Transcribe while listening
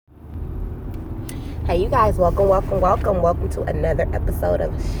Hey, you guys, welcome to another episode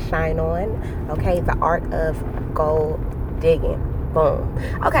of Shine On. Okay, the art of gold digging. Boom.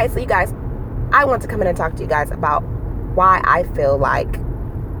 Okay, so you guys, I want to come in and talk to you guys about why I feel like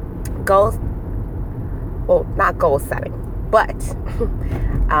not goal setting, but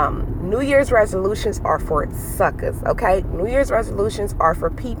New Year's resolutions are for suckers, okay? New Year's resolutions are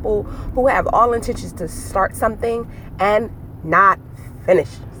for people who have all intentions to start something and not finish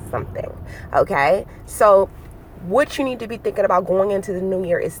something, okay? So what you need to be thinking about going into the new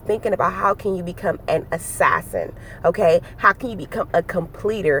year is thinking about how can you become an assassin, okay? How can you become a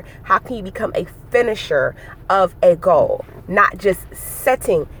completer? How can you become a finisher of a goal, not just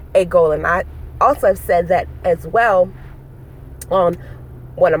setting a goal? And I also have said that as well on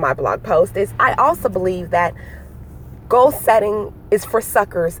one of my blog posts. Is I also believe that goal setting is for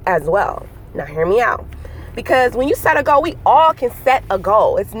suckers as well. Now hear me out. Because when you set a goal, we all can set a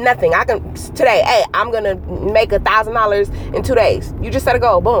goal. It's nothing. Hey, I'm going to make $1,000 in 2 days. You just set a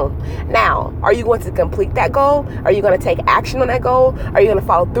goal. Boom. Now, are you going to complete that goal? Are you going to take action on that goal? Are you going to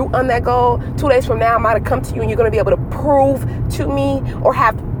follow through on that goal? 2 days from now, I'm going to come to you and you're going to be able to prove to me or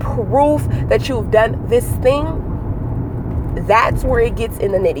have proof that you've done this thing. That's where it gets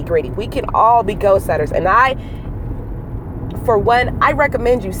in the nitty gritty. We can all be goal setters. And for one, I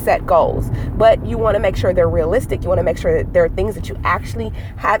recommend you set goals, but you want to make sure they're realistic. You want to make sure that there are things that you actually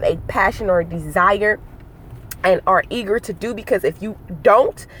have a passion or a desire and are eager to do, because if you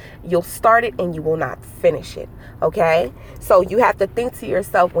don't, you'll start it and you will not finish it, okay? So you have to think to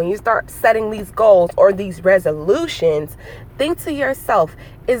yourself, when you start setting these goals or these resolutions, think to yourself,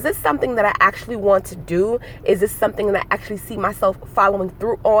 is this something that I actually want to do? Is this something that I actually see myself following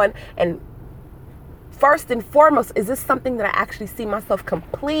through on? And first and foremost, is this something that I actually see myself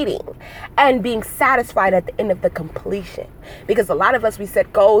completing and being satisfied at the end of the completion? Because a lot of us, we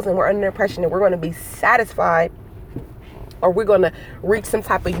set goals and we're under the impression that we're going to be satisfied or we're going to reach some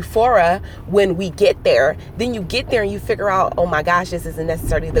type of euphoria when we get there. Then you get there and you figure out, oh my gosh, this isn't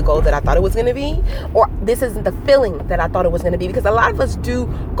necessarily the goal that I thought it was going to be, or this isn't the feeling that I thought it was going to be. Because a lot of us do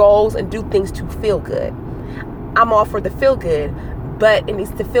goals and do things to feel good. I'm all for the feel good, but it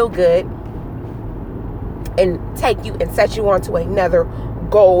needs to feel good and take you and set you on to another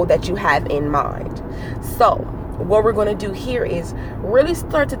goal that you have in mind. So what we're going to do here is really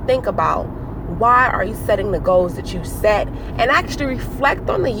start to think about, why are you setting the goals that you set, and actually reflect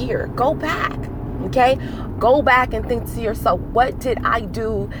on the year. Go back, okay? Go back and think to yourself, what did I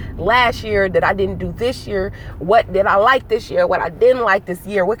do last year that I didn't do this year? What did I like this year? What I didn't like this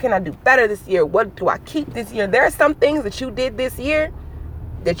year? What can I do better this year? What do I keep this year? There are some things that you did this year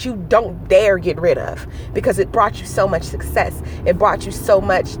that you don't dare get rid of, because it brought you so much success. It brought you so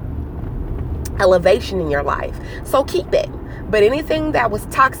much elevation in your life. So keep it. But anything that was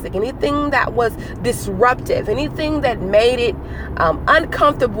toxic, anything that was disruptive, anything that made it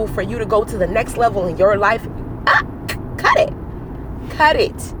uncomfortable for you to go to the next level in your life, cut it. Cut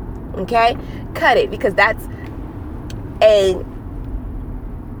it. Okay? Cut it, because that's a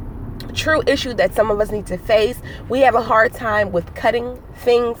true issue that some of us need to face. We have a hard time with cutting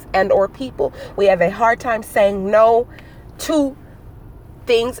things and or people. We have a hard time saying no to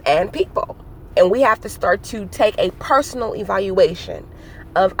things and people. And we have to start to take a personal evaluation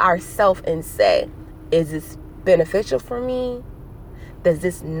of ourselves and say, is this beneficial for me? Does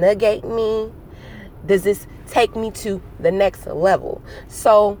this negate me? Does this take me to the next level?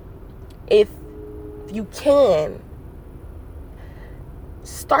 So if you can,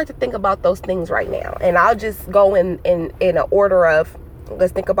 start to think about those things right now. And I'll just go in an order of,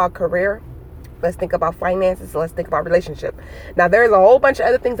 let's think about career. Let's think about finances. Let's think about relationship. Now, there's a whole bunch of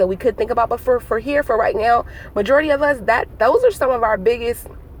other things that we could think about, but for right now, majority of us, those are some of our biggest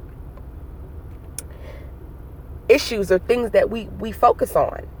issues or things that we focus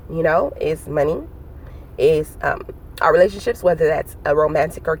on. You know, is money, is our relationships, whether that's a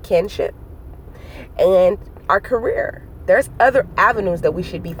romantic or kinship, and our career. There's other avenues that we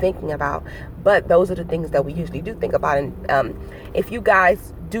should be thinking about, but those are the things that we usually do think about. And if you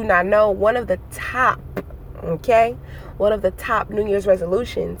guys do not know, one of the top New Year's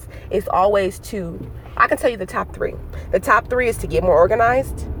resolutions is always I can tell you the top three. The top three is to get more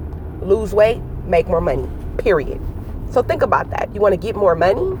organized, lose weight, make more money, period. So think about that. You want to get more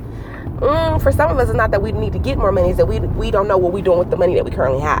money? For some of us, it's not that we need to get more money, it's that we don't know what we're doing with the money that we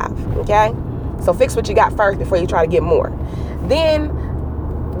currently have, okay? So fix what you got first before you try to get more. Then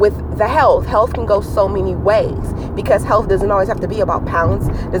with the health can go so many ways, because health doesn't always have to be about pounds,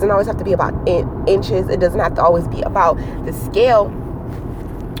 doesn't always have to be about inches, it doesn't have to always be about the scale.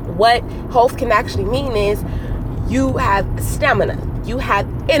 What health can actually mean is you have stamina. You have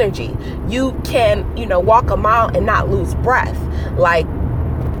energy. You can, walk a mile and not lose breath. Like,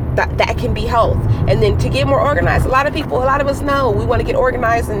 that can be health. And then to get more organized, a lot of us know we want to get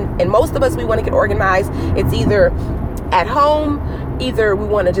organized, and most of us, we want to get organized. It's either at home, either we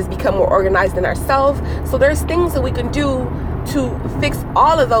want to just become more organized in ourselves. So there's things that we can do to fix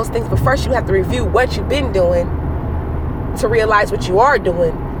all of those things, but first you have to review what you've been doing to realize what you are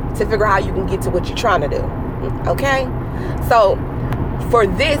doing, to figure out how you can get to what you're trying to do. Okay? So for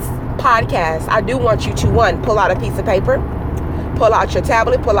this podcast, I do want you to, one, pull out a piece of paper, pull out your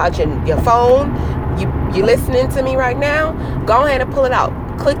tablet, pull out your phone. You listening to me right now? Go ahead and pull it out.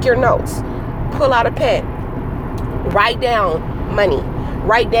 Click your notes. Pull out a pen. Write down money.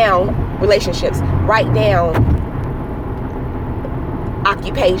 Write down relationships. Write down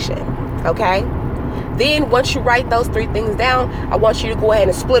occupation. Okay? Then once you write those 3 things down, I want you to go ahead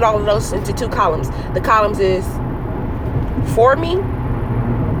and split all of those into 2 columns. The columns is for me,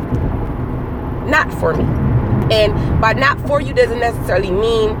 not for me. And by not for you doesn't necessarily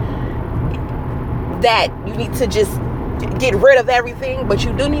mean that you need to just get rid of everything, but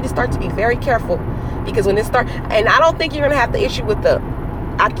you do need to start to be very careful, because when it starts, and I don't think you're going to have the issue with the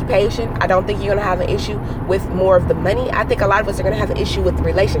occupation. I don't think you're going to have an issue with more of the money. I think a lot of us are going to have an issue with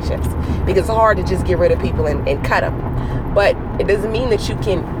relationships, because it's hard to just get rid of people and cut them. But it doesn't mean that you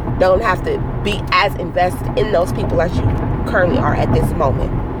don't have to be as invested in those people as you currently are at this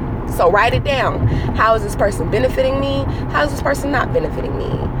moment. So write it down. How is this person benefiting me? How is this person not benefiting me?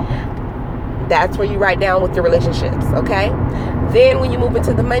 That's where you write down with your relationships, okay? Then when you move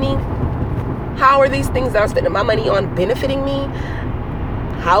into the money, how are these things that I'm spending my money on benefiting me?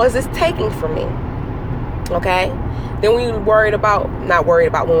 How is this taking from me? Okay? Then when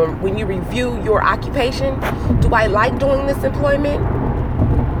when you review your occupation, do I like doing this employment?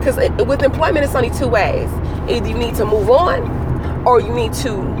 Because with employment, it's only 2 ways. Either you need to move on, or you need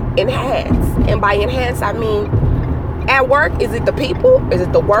to enhance. And by enhance, I mean, at work, is it the people? Is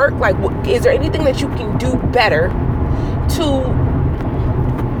it the work? Like, is there anything that you can do better to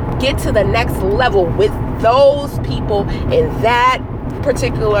get to the next level with those people in that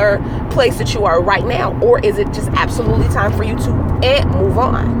particular place that you are right now? Or is it just absolutely time for you to move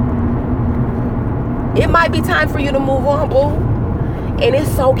on? It might be time for you to move on, boo. And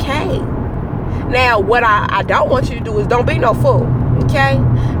it's okay. Now, what I don't want you to do is don't be no fool. Okay?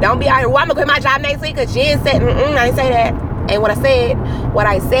 Don't be out here, well, I'm going to quit my job next week because Jen said, I didn't say that. And what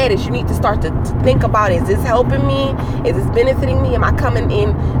I said is you need to start to think about, is this helping me? Is this benefiting me? Am I coming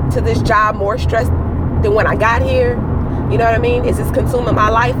in to this job more stressed than when I got here? You know what I mean? Is this consuming my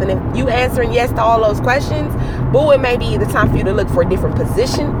life? And if you answering yes to all those questions, boo, it may be the time for you to look for a different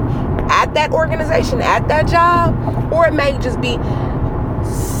position at that organization, at that job, or it may just be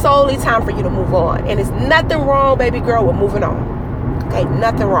solely time for you to move on. And it's nothing wrong, baby girl, with moving on. Okay,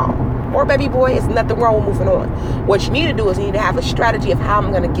 nothing wrong. Or baby boy, it's nothing wrong with moving on. What you need to do is you need to have a strategy of how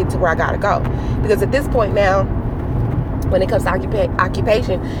I'm going to get to where I got to go. Because at this point now, when it comes to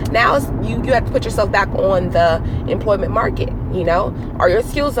occupation, now you have to put yourself back on the employment market. Are your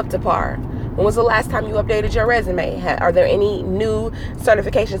skills up to par? When was the last time you updated your resume? Are there any new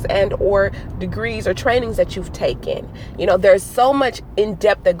certifications and or degrees or trainings that you've taken? There's so much in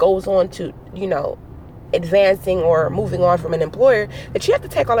depth that goes on to, advancing or moving on from an employer, that you have to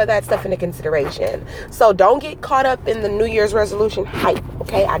take all of that stuff into consideration. So don't get caught up in the New Year's resolution hype,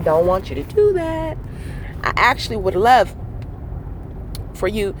 okay? I don't want you to do that. I actually would love for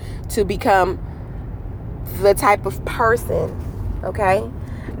you to become the type of person, okay,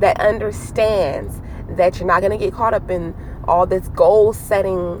 that understands that you're not going to get caught up in all this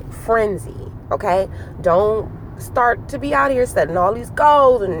goal-setting frenzy, okay? Don't start to be out here setting all these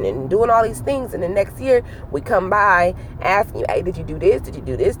goals and doing all these things, and the next year we come by asking you, hey, did you do this? Did you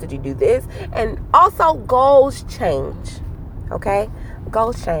do this? Did you do this? And also, goals change, okay?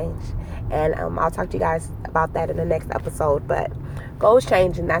 Goals change. And I'll talk to you guys about that in the next episode, but goals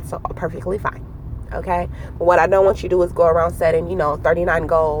change, and that's perfectly fine. Okay? But what I don't want you to do is go around setting, 39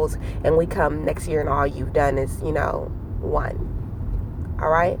 goals, and we come next year and all you've done is, 1. All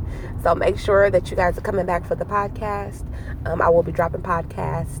right? So make sure that you guys are coming back for the podcast. I will be dropping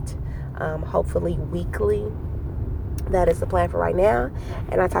podcasts, hopefully weekly. That is the plan for right now.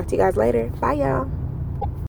 And I'll talk to you guys later. Bye, y'all.